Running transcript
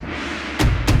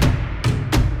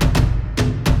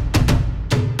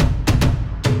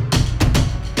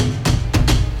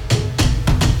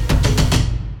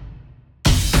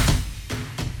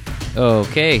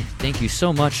Okay, thank you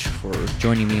so much for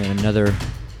joining me on another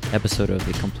episode of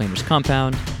the Complainers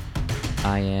Compound.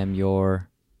 I am your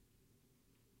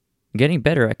getting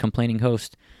better at complaining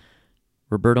host,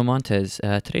 Roberto Montez.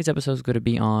 Today's episode is going to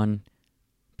be on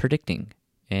predicting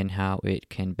and how it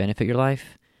can benefit your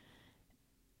life,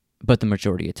 but the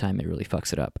majority of the time it really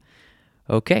fucks it up.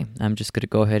 Okay, I'm just going to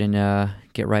go ahead and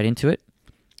get right into it.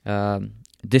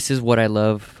 This is what I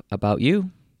love about you,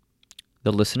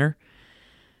 the listener.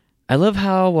 I love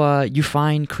how you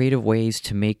find creative ways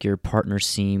to make your partner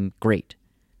seem great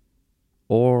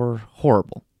or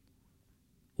horrible.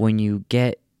 When you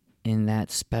get in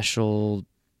that special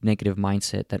negative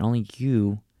mindset that only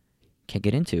you can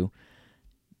get into,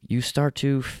 you start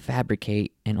to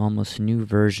fabricate an almost new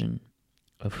version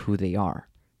of who they are.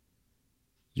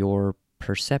 Your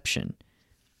perception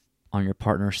on your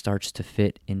partner starts to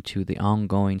fit into the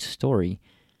ongoing story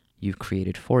you've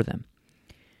created for them.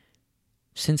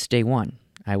 Since day one,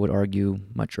 I would argue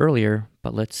much earlier,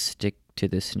 but let's stick to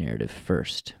this narrative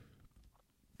first.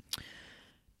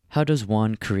 How does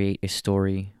one create a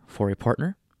story for a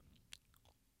partner?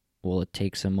 Well, it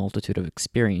takes a multitude of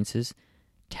experiences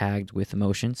tagged with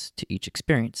emotions to each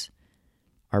experience.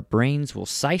 Our brains will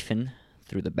siphon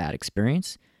through the bad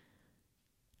experience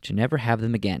to never have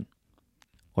them again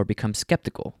or become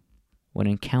skeptical when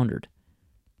encountered.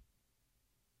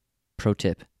 Pro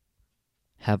tip: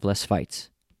 have less fights.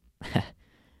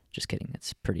 Just kidding.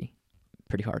 That's pretty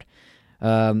hard.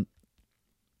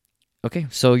 Okay,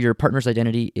 so your partner's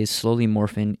identity is slowly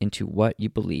morphing into what you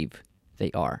believe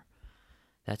they are.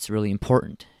 That's really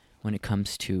important when it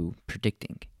comes to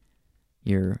predicting.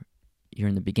 You're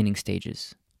in the beginning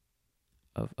stages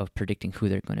of predicting who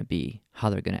they're going to be,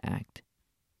 how they're going to act,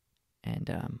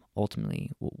 and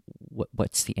ultimately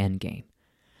what's the end game.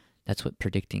 That's what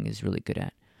predicting is really good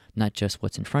at. Not just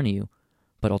what's in front of you,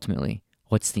 but ultimately,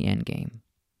 what's the end game?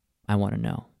 I want to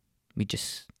know.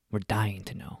 We're dying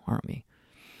to know, aren't we?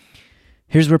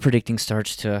 Here's where predicting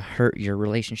starts to hurt your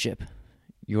relationship.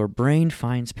 Your brain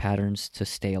finds patterns to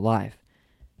stay alive.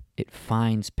 It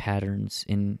finds patterns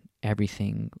in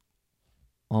everything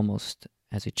almost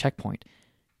as a checkpoint.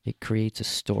 It creates a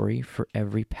story for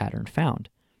every pattern found.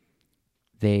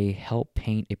 They help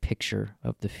paint a picture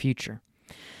of the future.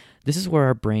 This is where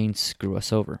our brains screw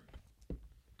us over.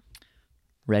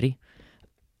 Ready?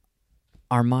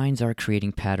 Our minds are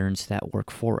creating patterns that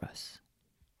work for us,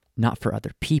 not for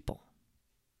other people.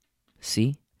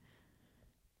 See?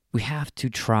 We have to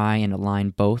try and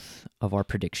align both of our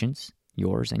predictions,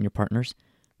 yours and your partner's,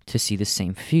 to see the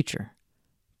same future,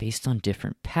 based on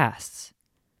different pasts.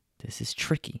 This is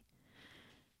tricky.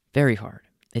 Very hard.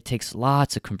 It takes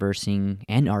lots of conversing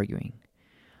and arguing.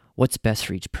 What's best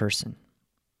for each person?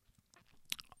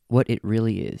 What it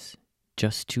really is,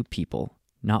 just two people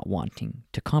not wanting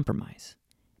to compromise.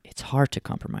 It's hard to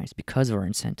compromise because of our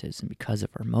incentives and because of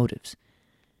our motives.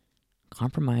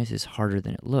 Compromise is harder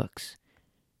than it looks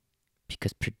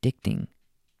because predicting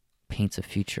paints a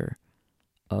future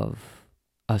of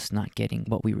us not getting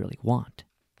what we really want.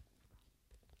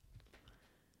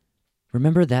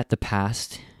 Remember that the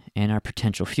past and our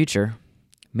potential future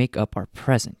make up our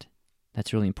present.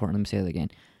 That's really important. Let me say that again.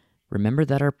 Remember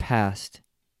that our past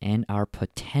and our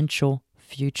potential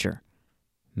future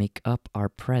make up our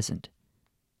present.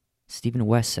 Stephen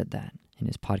West said that in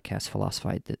his podcast,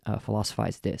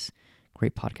 Philosophize This.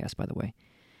 Great podcast, by the way.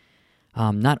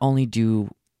 Not only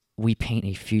do we paint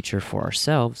a future for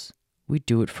ourselves, we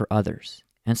do it for others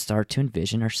and start to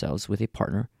envision ourselves with a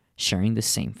partner sharing the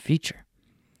same future.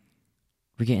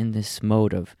 We get in this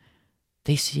mode of,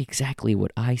 they see exactly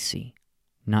what I see.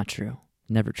 Not true.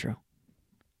 Never true.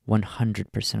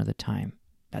 100% of the time,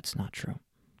 that's not true.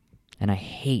 And I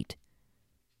hate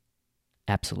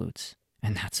absolutes,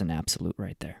 and that's an absolute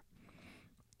right there.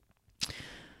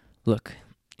 Look,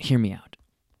 hear me out.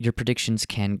 Your predictions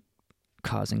can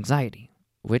cause anxiety,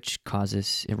 which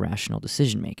causes irrational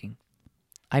decision-making.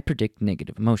 I predict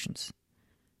negative emotions.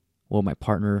 Will my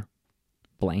partner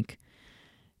blank?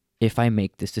 If I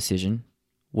make this decision,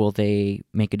 will they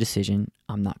make a decision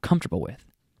I'm not comfortable with?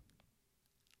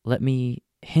 Let me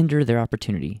hinder their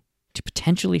opportunity to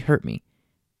potentially hurt me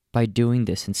by doing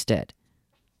this instead.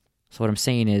 So what I'm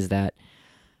saying is that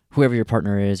whoever your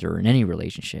partner is, or in any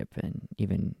relationship, and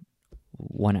even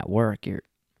one at work, you're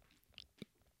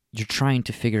trying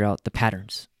to figure out the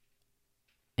patterns.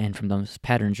 And from those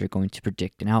patterns, you're going to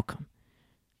predict an outcome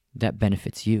that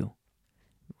benefits you.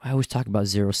 I always talk about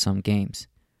zero-sum games.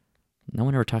 No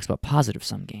one ever talks about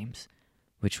positive-sum games,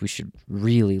 which we should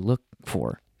really look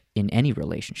for in any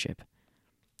relationship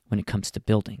when it comes to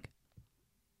building,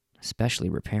 especially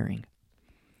repairing.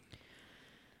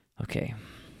 Okay,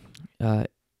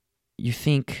 you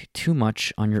think too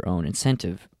much on your own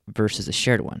incentive versus a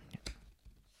shared one.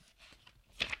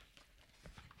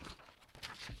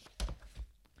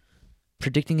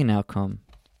 Predicting an outcome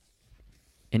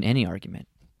in any argument,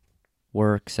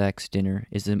 work, sex, dinner,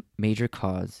 is a major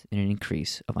cause in an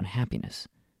increase of unhappiness.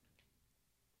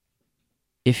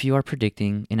 If you are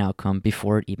predicting an outcome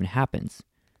before it even happens,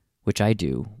 which I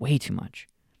do way too much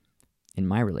in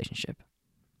my relationship,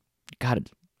 gotta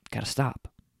stop.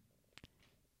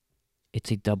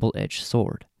 It's a double-edged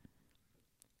sword,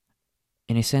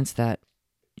 in a sense that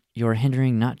you're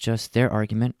hindering not just their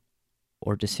argument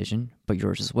or decision, but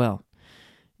yours as well.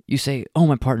 You say, oh,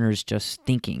 my partner is just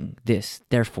thinking this,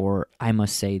 therefore I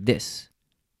must say this,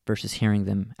 versus hearing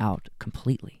them out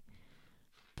completely.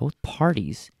 Both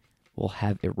parties will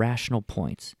have irrational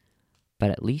points,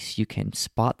 but at least you can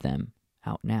spot them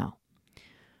out now.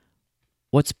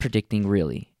 What's predicting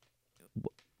really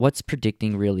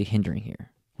hindering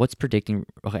here?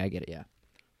 Okay, I get it, yeah.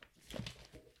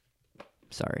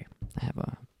 Sorry, I have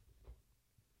a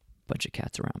bunch of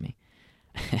cats around me.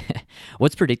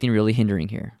 What's predicting really hindering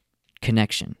here?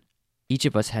 Connection. Each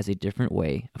of us has a different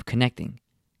way of connecting.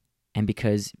 And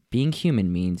because being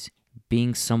human means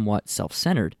being somewhat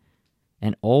self-centered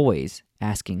and always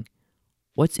asking,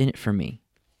 what's in it for me?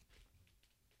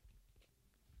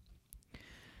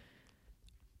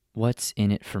 What's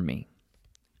in it for me?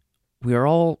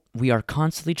 We are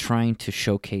constantly trying to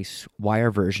showcase why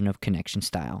our version of connection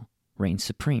style reigns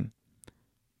supreme.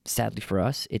 Sadly for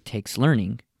us, it takes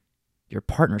learning your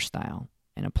partner style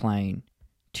and applying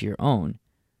to your own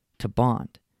to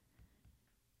bond.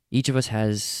 Each of us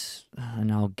has,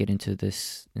 and I'll get into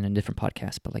this in a different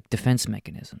podcast, but like defense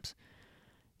mechanisms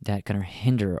that kind of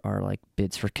hinder our like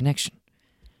bids for connection.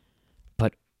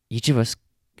 But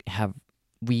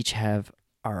we each have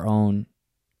our own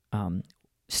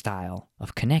style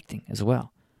of connecting as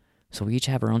well. So we each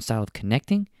have our own style of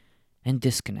connecting and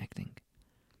disconnecting.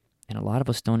 And a lot of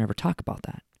us don't ever talk about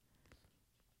that.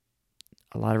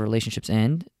 A lot of relationships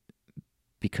end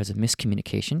because of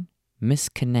miscommunication,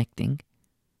 misconnecting,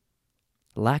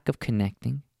 lack of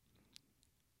connecting,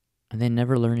 and then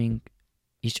never learning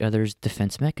each other's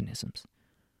defense mechanisms.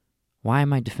 Why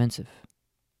am I defensive?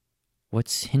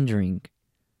 What's hindering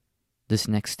this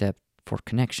next step for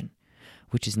connection,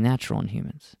 which is natural in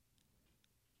humans?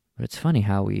 But it's funny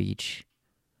how we each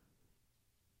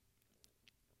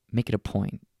make it a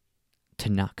point to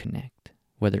not connect,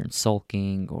 whether in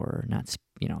sulking or not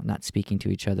speaking to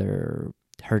each other or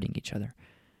hurting each other.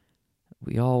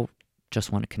 We all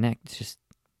just want to connect. It's just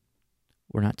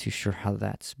we're not too sure how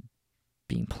that's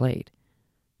being played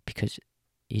because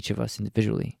each of us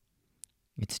individually,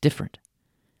 it's different.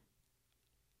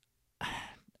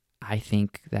 I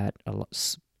think that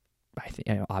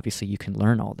obviously you can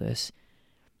learn all this.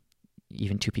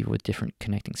 Even two people with different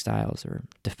connecting styles or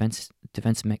defensive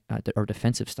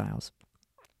styles,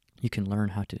 you can learn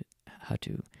how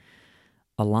to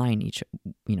align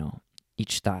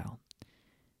each style.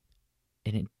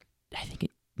 And I think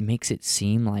it makes it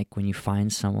seem like when you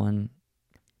find someone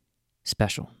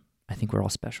special, I think we're all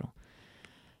special.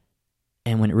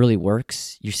 And when it really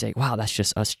works, you say, wow, that's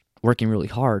just us working really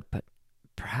hard. But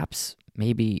perhaps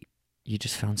maybe you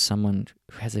just found someone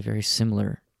who has a very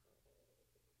similar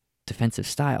defensive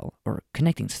style or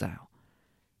connecting style.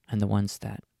 And the ones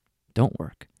that don't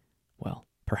work, well,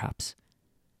 perhaps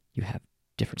you have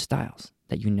different styles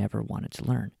that you never wanted to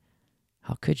learn.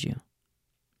 How could you?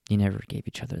 You never gave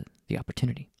each other the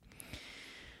opportunity.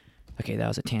 Okay, that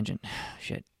was a tangent.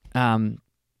 Shit.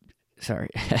 Sorry.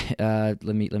 Let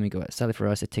me go. Sadly for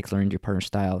us, it takes learning your partner's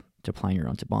style to apply your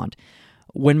own to bond.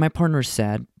 When my partner is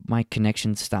sad, my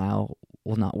connection style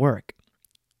will not work.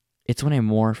 It's when I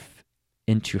morph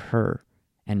into her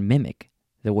and mimic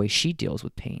the way she deals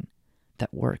with pain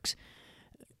that works.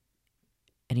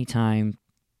 Anytime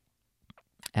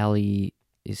Ellie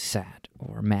is sad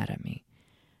or mad at me,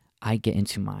 I get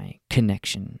into my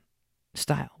connection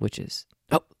style, which is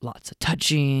lots of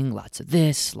touching, lots of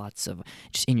this, lots of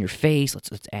just in your face.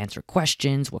 Let's answer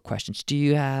questions. What questions do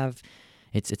you have?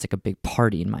 It's like a big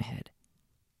party in my head.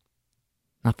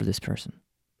 Not for this person.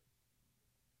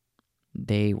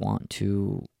 They want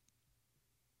to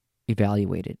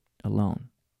evaluate it alone.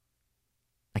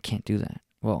 I can't do that.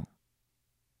 Well,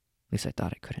 at least I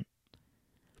thought I couldn't.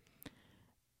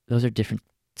 Those are different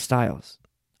styles.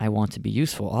 I want to be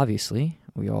useful, obviously.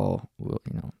 We all will,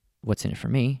 what's in it for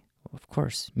me? Well, of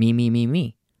course.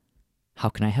 Me. How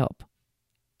can I help?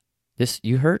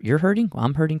 You hurt? You're hurting? Well,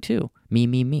 I'm hurting too.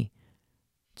 Me.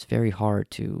 It's very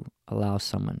hard to allow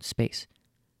someone space.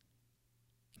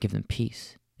 Give them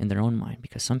peace in their own mind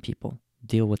because some people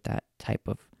deal with that type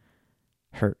of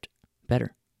hurt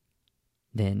better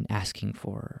than asking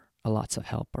for lots of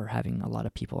help or having a lot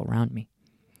of people around me.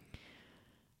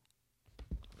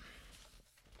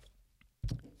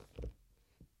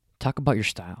 Talk about your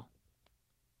style.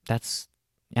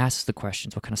 Ask the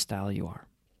questions, what kind of style you are.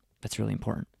 That's really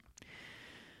important.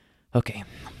 Okay,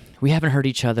 we haven't hurt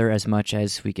each other as much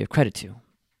as we give credit to.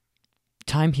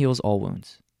 Time heals all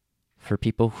wounds for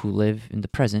people who live in the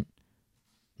present,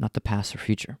 not the past or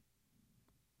future.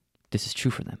 This is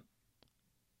true for them.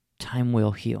 Time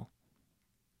will heal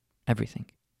everything.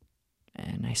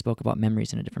 And I spoke about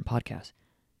memories in a different podcast.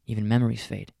 Even memories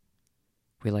fade.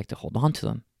 We like to hold on to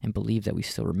them and believe that we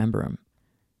still remember them.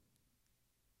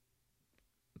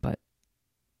 But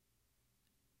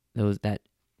those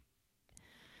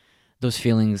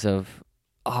feelings of,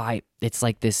 it's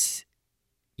like this,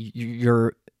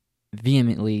 you're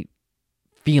vehemently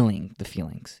feeling the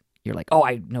feelings. You're like,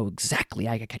 I know exactly,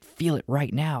 I can feel it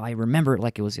right now. I remember it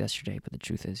like it was yesterday. But the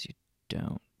truth is, you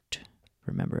don't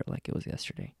remember it like it was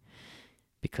yesterday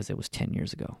because it was 10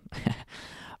 years ago.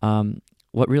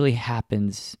 What really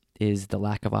happens is the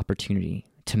lack of opportunity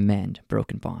to mend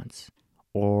broken bonds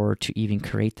or to even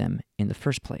create them in the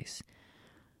first place.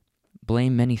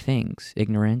 Blame many things,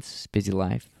 ignorance, busy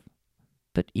life,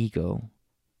 but ego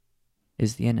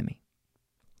is the enemy.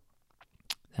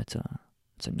 That's a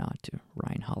nod to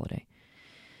Ryan Holiday.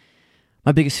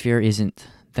 My biggest fear isn't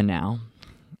the now,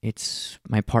 it's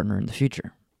my partner in the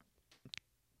future.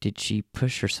 Did she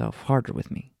push herself harder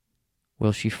with me?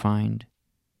 Will she find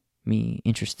me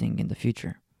interesting in the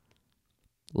future?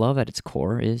 Love at its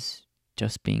core is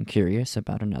just being curious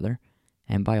about another,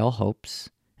 and by all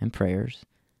hopes and prayers,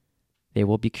 they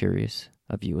will be curious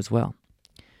of you as well.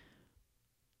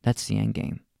 That's the end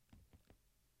game.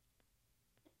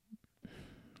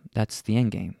 That's the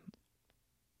end game.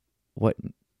 What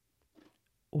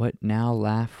now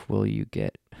laugh will you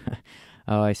get?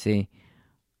 Oh, I see.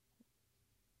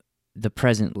 The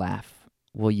present laugh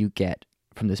will you get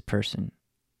from this person?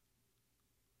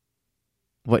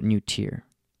 What new tear?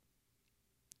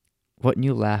 What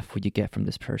new laugh will you get from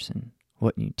this person?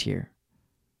 What new tear?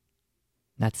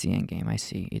 That's the end game. I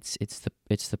see. It's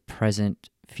the present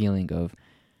feeling of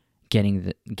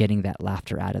getting that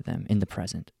laughter out of them in the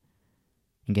present,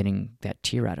 and getting that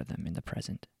tear out of them in the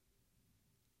present.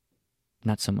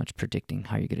 Not so much predicting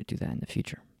how you're going to do that in the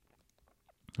future.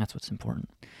 That's what's important.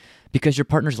 Because your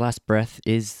partner's last breath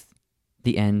is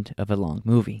the end of a long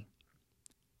movie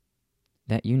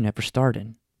that you never starred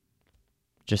in,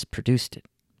 just produced it.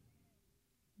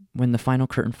 When the final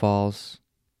curtain falls,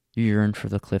 you yearn for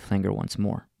the cliffhanger once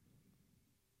more.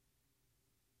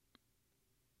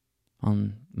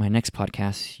 On my next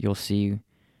podcast, you'll see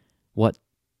what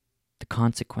the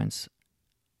consequences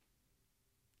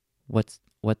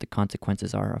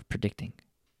are of predicting.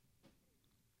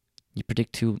 You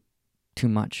predict too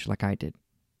much, like I did.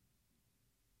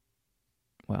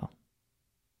 Well,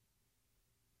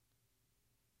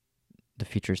 the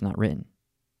future is not written.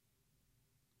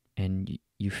 And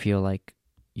you feel like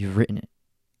you've written it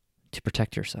to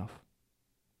protect yourself.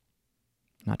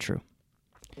 Not true.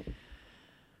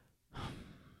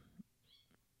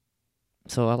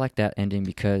 So I like that ending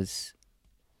because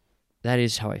that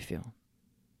is how I feel.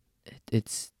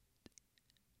 It's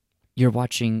you're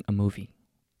watching a movie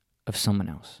of someone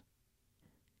else.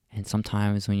 And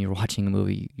sometimes when you're watching a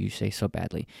movie, you say so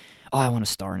badly, I want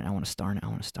to star in it, I want to star in it, I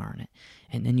want to star in it.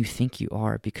 And then you think you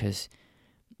are because,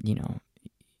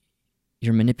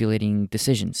 you're manipulating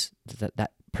decisions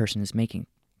that person is making.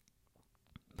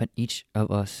 But each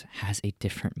of us has a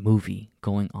different movie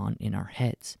going on in our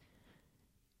heads.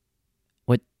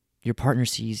 What your partner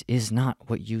sees is not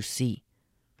what you see.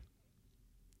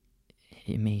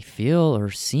 It may feel or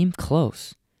seem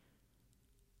close,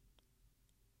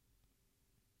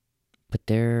 but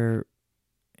they're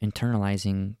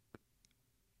internalizing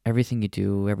everything you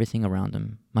do, everything around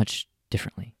them, much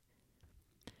differently.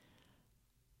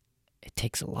 It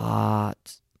takes a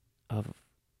lot of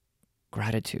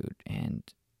gratitude and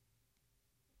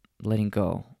letting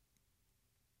go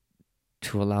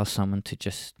to allow someone to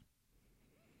just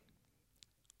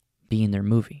be in their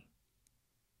movie.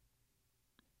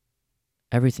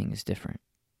 Everything is different.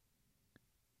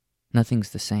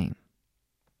 Nothing's the same.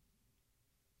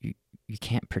 You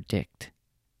can't predict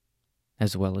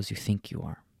as well as you think you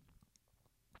are.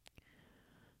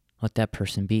 Let that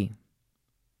person be.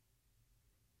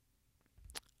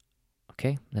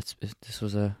 Okay, this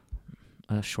was a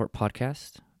short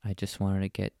podcast. I just wanted to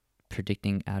get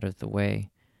predicting out of the way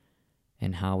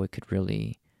and how it could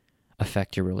really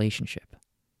affect your relationship.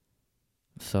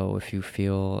 So if you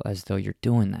feel as though you're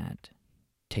doing that,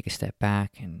 take a step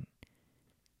back and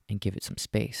and give it some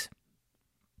space.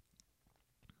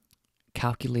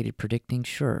 Calculated predicting,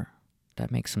 sure,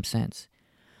 that makes some sense.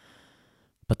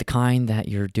 But the kind that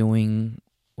you're doing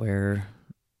where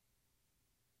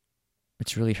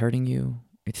it's really hurting you,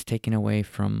 it's taken away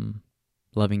from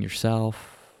loving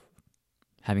yourself,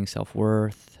 having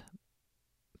self-worth,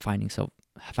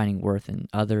 finding worth in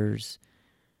others.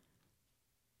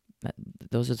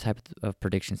 Those are the type of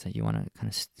predictions that you want to kind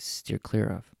of steer clear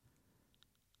of.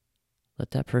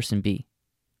 Let that person be.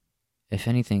 If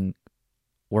anything,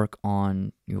 work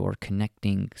on your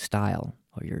connecting style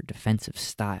or your defensive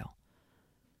style.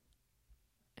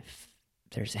 If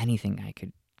there's anything I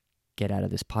could get out of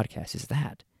this podcast, is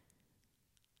that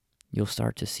you'll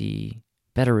start to see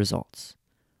better results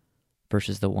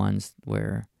versus the ones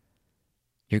where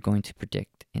you're going to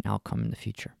predict an outcome in the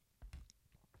future.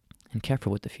 And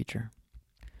careful with the future.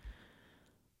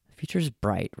 The future is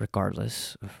bright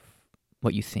regardless of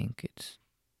what you think.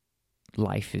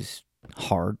 Life is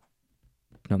hard,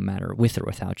 no matter with or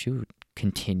without you. It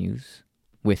continues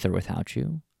with or without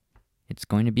you. It's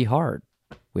going to be hard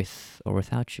with or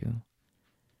without you.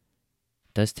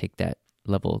 It does take that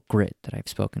level of grit that I've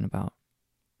spoken about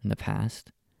in the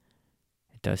past.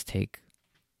 It does take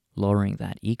lowering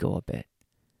that ego a bit.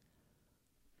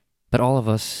 But all of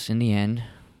us, in the end,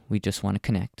 we just want to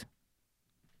connect.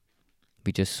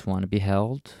 We just want to be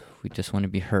held. We just want to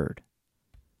be heard.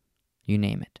 You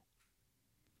name it.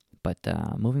 But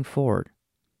moving forward,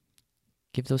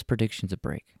 give those predictions a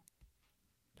break.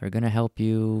 They're going to help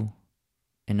you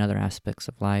in other aspects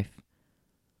of life.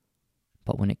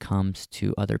 But when it comes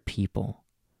to other people,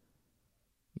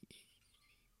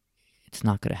 it's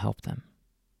not going to help them.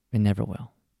 It never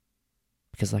will.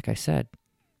 Because like I said,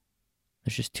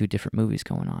 there's just two different movies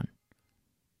going on.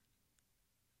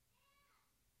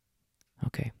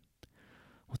 Okay.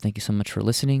 Well, thank you so much for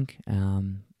listening.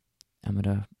 I'm going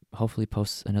to hopefully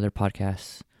post another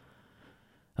podcast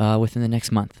within the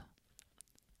next month.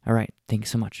 All right. Thank you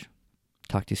so much.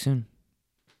 Talk to you soon.